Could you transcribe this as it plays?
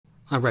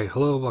Alright,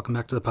 hello, welcome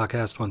back to the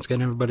podcast. Once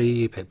again,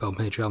 everybody, PayPal,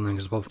 Patreon, link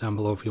is both down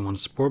below if you want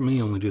to support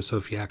me. Only do so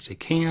if you actually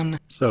can.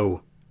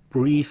 So,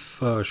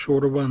 brief,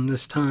 shorter one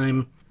this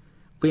time.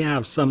 We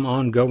have some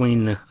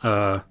ongoing,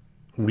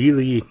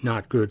 really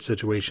not good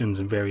situations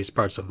in various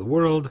parts of the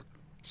world.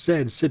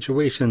 Said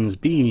situations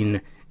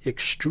being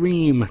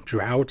extreme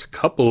drought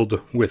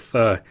coupled with,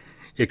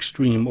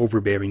 extreme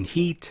overbearing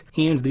heat,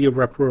 and the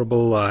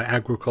irreparable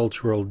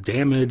agricultural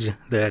damage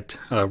that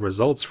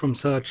results from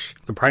such.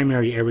 The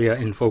primary area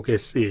in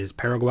focus is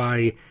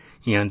Paraguay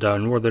and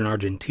northern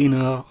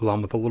Argentina,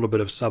 along with a little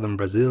bit of southern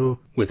Brazil,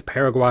 with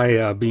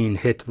Paraguay being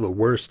hit the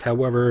worst,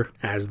 however,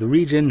 as the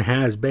region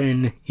has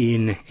been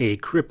in a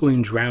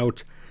crippling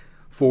drought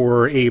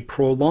for a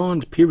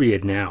prolonged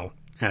period now.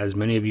 As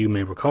many of you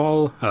may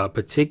recall,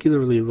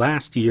 particularly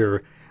last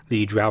year,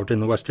 the drought in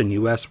the western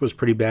U.S. was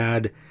pretty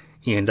bad,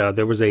 and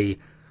there was a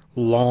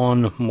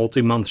long,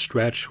 multi-month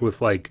stretch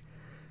with,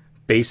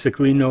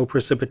 basically no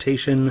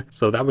precipitation.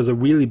 So that was a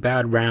really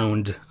bad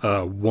round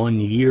 1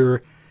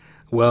 year.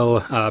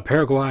 Well,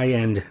 Paraguay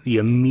and the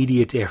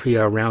immediate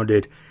area around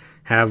it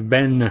have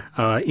been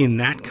in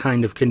that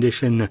kind of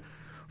condition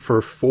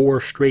for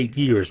 4 straight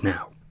years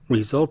now,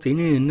 resulting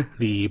in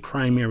the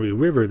primary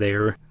river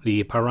there,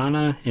 the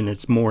Paraná, in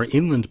its more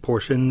inland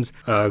portions,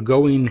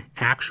 going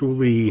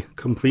actually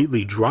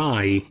completely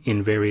dry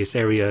in various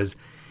areas.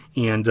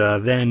 And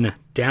then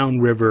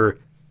downriver,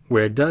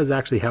 where it does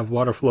actually have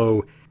water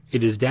flow,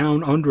 it is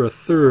down under a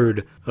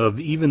third of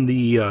even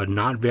the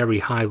not very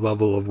high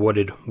level of what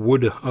it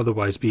would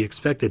otherwise be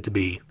expected to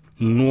be.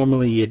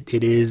 Normally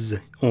it is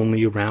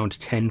only around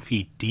 10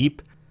 feet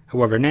deep.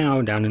 However,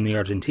 now, down in the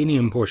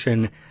Argentinian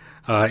portion,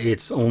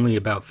 it's only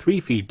about 3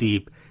 feet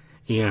deep,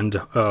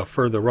 and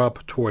further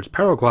up towards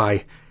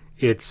Paraguay,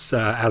 it's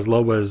as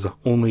low as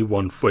only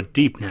 1 foot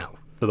deep now,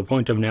 to the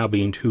point of now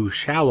being too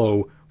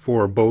shallow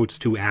for boats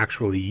to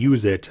actually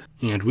use it.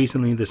 And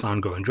recently this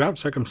ongoing drought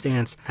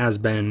circumstance has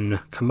been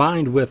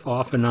combined with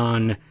off and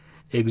on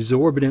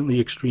exorbitantly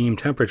extreme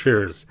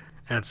temperatures,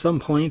 at some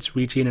points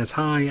reaching as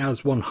high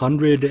as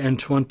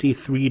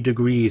 123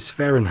 degrees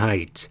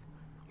Fahrenheit,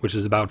 which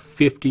is about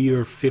 50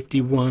 or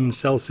 51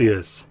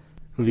 Celsius.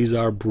 These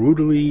are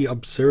brutally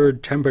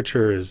absurd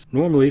temperatures,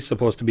 normally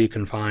supposed to be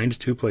confined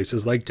to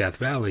places like Death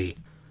Valley,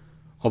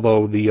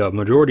 although the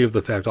majority of the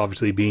effect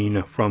obviously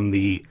being from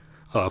the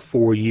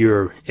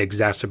 4-year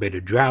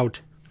exacerbated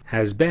drought,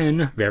 has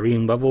been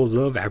varying levels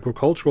of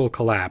agricultural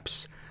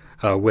collapse,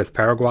 with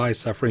Paraguay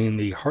suffering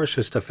the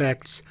harshest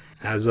effects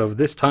as of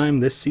this time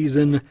this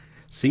season,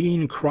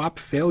 seeing crop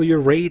failure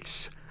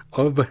rates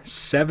of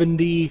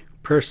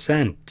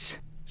 70%.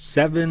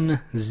 70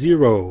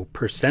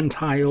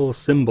 percentile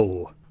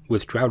symbol,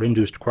 with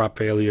drought-induced crop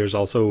failures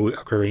also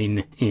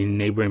occurring in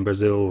neighboring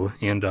Brazil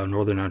and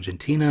northern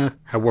Argentina.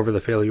 However, the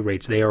failure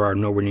rates there are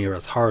nowhere near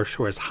as harsh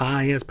or as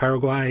high as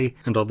Paraguay,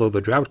 and although the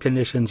drought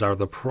conditions are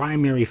the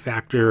primary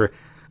factor,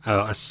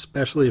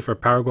 especially for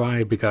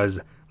Paraguay,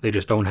 because they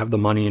just don't have the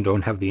money and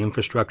don't have the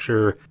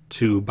infrastructure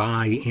to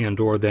buy and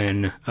or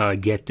then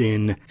get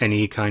in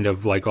any kind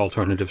of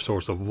alternative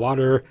source of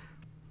water.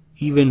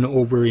 Even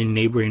over in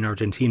neighboring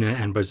Argentina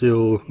and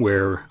Brazil,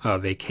 where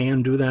they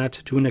can do that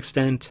to an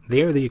extent,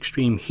 there the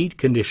extreme heat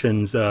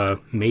conditions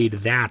made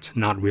that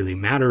not really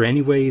matter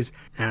anyways,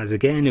 as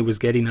again it was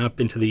getting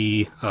up into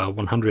the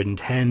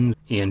 110s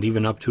and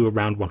even up to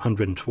around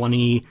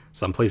 120,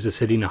 some places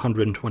hitting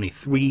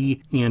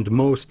 123, and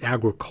most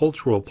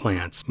agricultural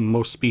plants,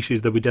 most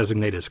species that we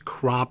designate as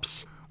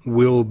crops,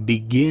 will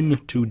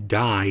begin to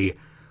die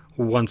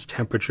once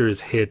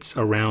temperatures hit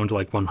around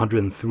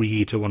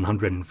 103 to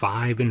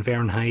 105 in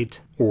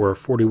Fahrenheit, or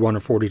 41 or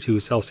 42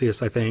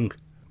 Celsius, I think.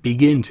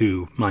 Begin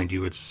to, mind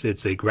you,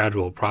 it's a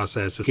gradual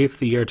process. If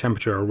the air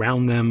temperature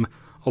around them,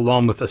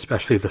 along with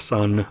especially the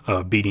sun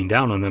beating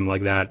down on them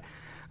like that,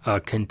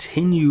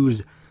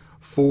 continues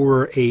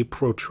for a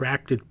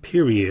protracted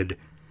period,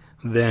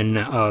 then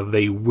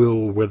they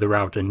will wither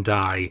out and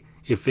die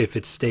if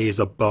it stays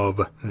above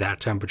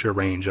that temperature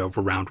range of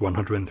around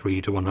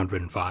 103 to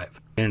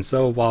 105. And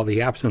so while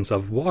the absence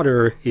of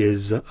water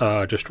is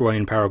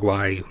destroying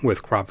Paraguay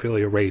with crop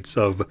failure rates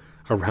of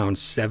around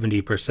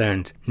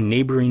 70%,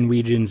 neighboring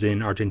regions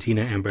in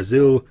Argentina and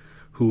Brazil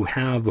who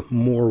have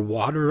more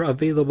water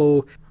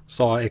available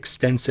saw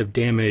extensive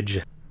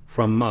damage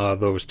from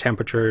those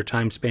temperature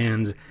time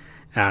spans,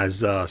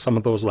 as some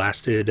of those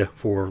lasted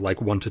for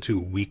 1 to 2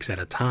 weeks at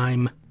a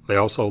time. They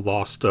also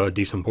lost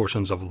decent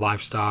portions of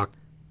livestock,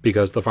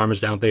 because the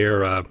farmers down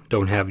there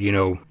don't have,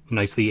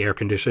 nicely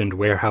air-conditioned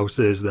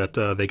warehouses that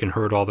they can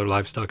herd all their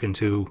livestock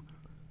into.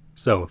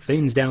 So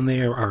things down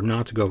there are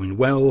not going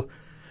well,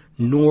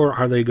 nor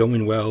are they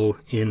going well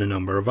in a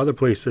number of other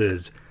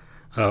places.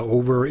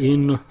 Over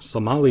in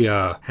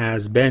Somalia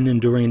has been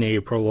enduring a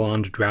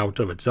prolonged drought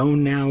of its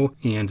own now,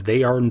 and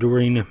they are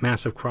enduring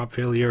massive crop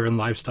failure and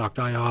livestock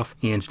die-off,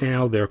 and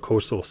now their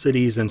coastal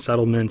cities and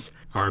settlements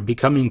are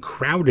becoming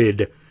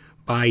crowded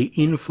by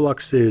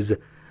influxes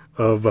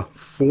of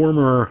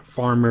former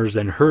farmers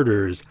and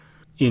herders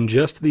in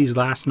just these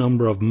last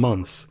number of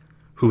months,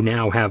 who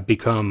now have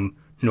become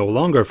no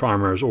longer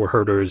farmers or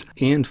herders.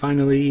 And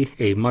finally,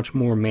 a much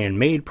more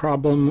man-made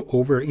problem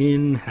over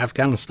in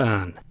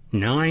Afghanistan.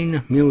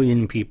 9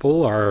 million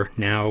people are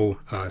now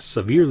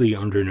severely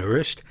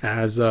undernourished,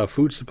 as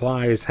food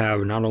supplies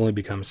have not only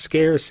become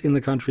scarce in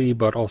the country,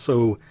 but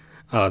also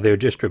their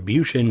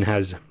distribution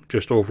has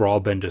just overall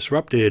been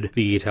disrupted.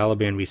 The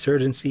Taliban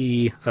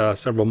resurgency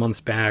several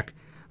months back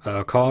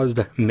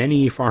caused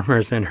many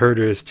farmers and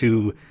herders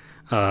to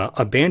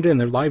abandon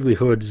their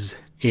livelihoods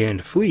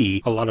and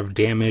flee. A lot of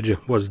damage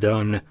was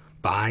done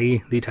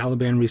by the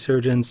Taliban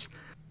resurgence,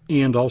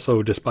 and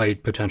also,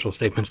 despite potential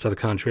statements to the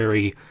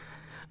contrary,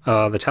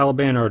 the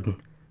Taliban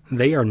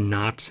are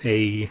not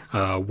a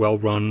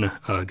well-run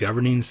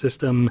governing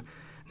system.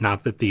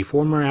 Not that the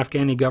former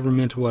Afghani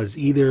government was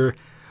either,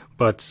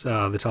 but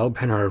the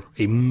Taliban are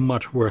a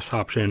much worse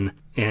option.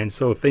 And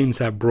so things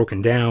have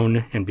broken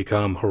down and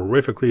become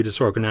horrifically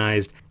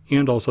disorganized,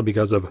 and also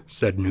because of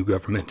said new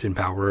government in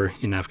power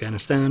in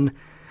Afghanistan,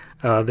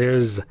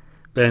 there's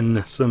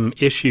been some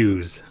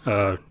issues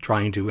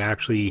trying to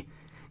actually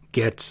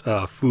get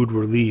food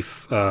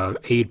relief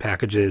aid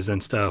packages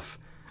and stuff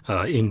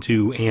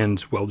into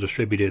and well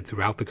distributed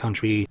throughout the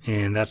country.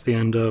 And that's the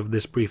end of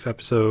this brief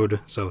episode.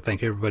 So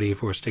thank you everybody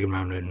for sticking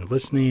around and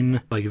listening.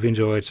 Like if you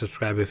enjoyed,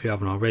 subscribe if you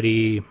haven't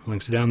already.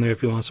 Links are down there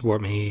if you want to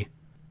support me.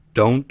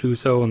 Don't do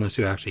so unless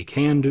you actually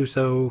can do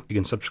so. You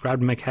can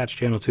subscribe to my cat's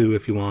channel too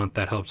if you want.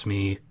 That helps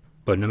me.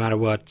 But no matter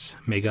what,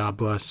 may God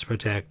bless,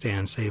 protect,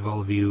 and save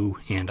all of you,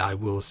 and I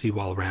will see you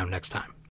all around next time.